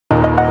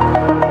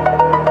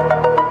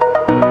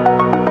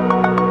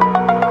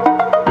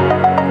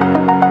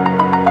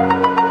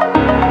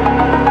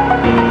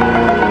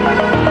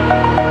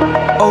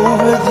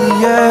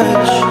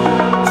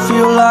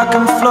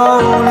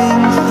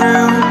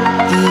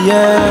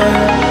air.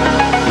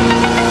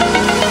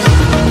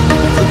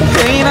 The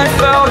pain I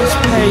felt is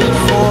paid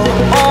for,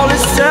 all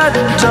is said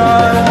and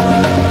done.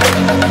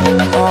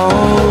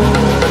 Oh,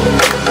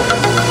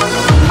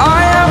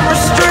 I am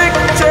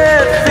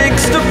restricted,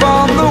 fixed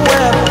upon the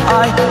web.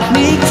 I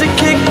need to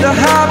kick the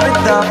habit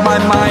that my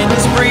mind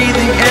is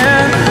breathing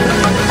in.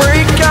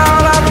 Break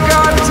out, I've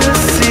got to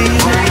see.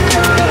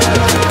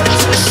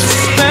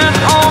 Spent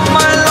all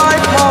my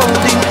life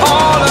holding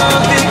all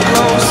of it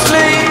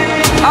closely.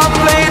 I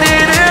played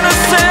it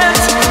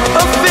innocent,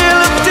 a feel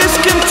of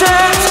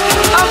discontent.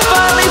 I'm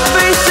finally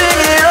facing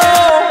it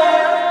all,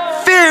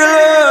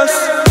 fearless.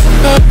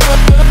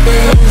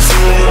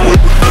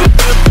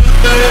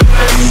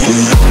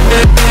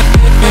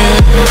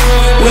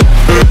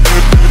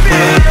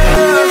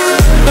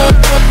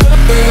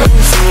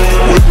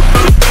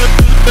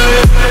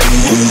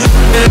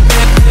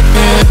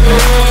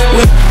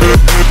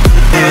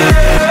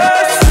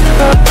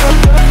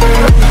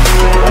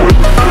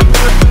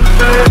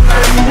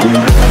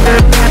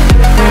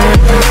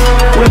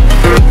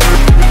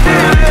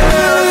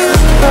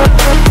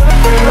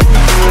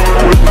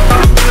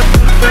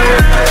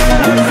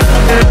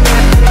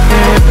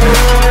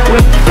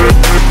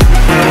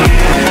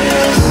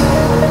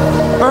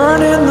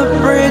 Burning the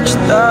bridge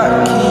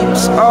that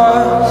keeps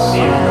us.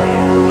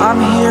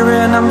 I'm here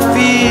and I'm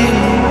feeling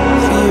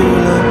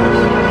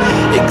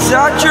fearless.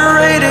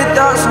 Exaggerated,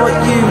 that's what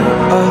you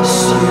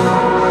assume.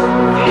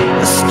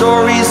 The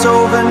story's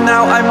over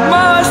now, I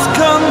must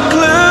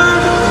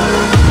conclude.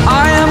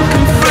 I am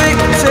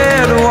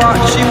conflicted,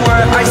 watching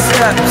where I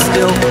step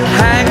still,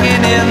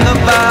 hanging in the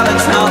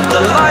balance. Not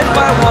the life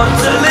I want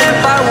to live,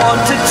 I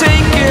want to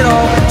take it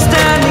all.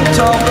 Standing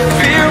tall,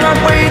 fear I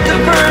weighed the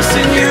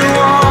person you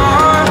are.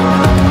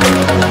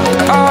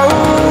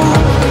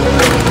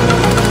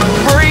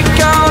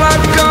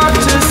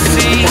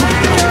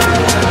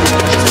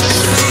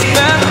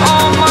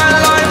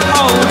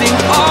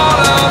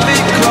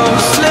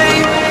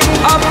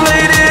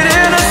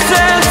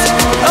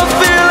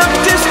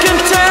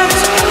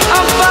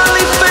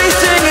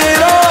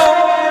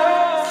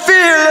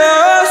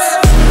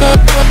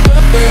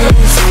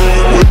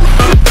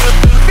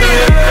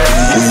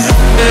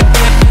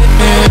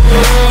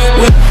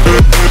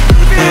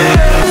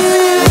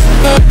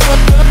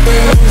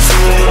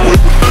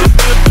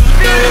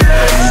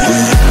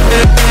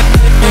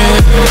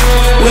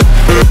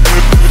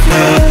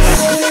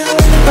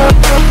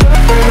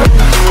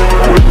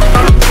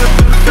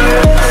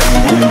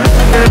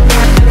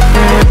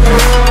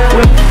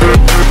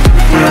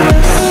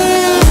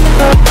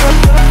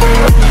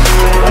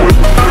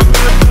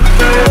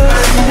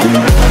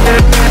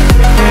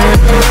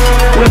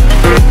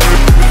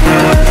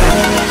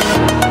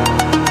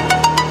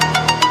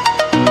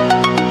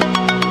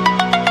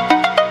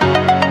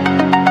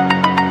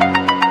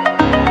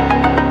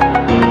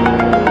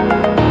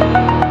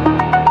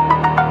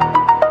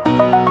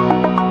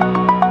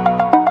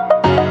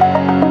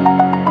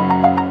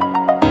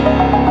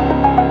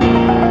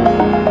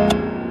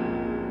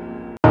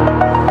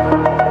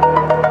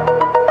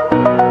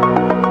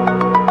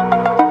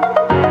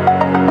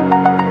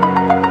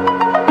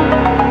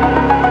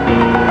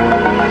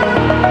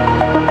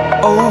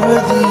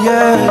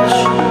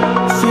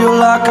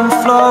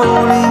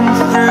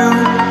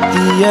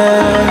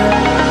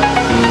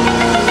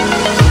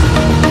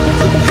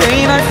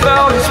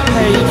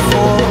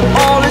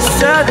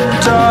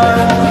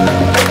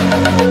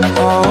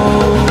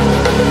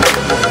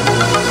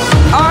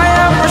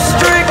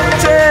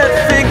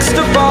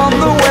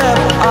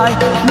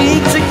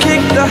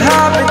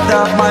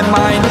 My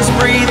mind is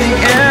breathing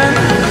in.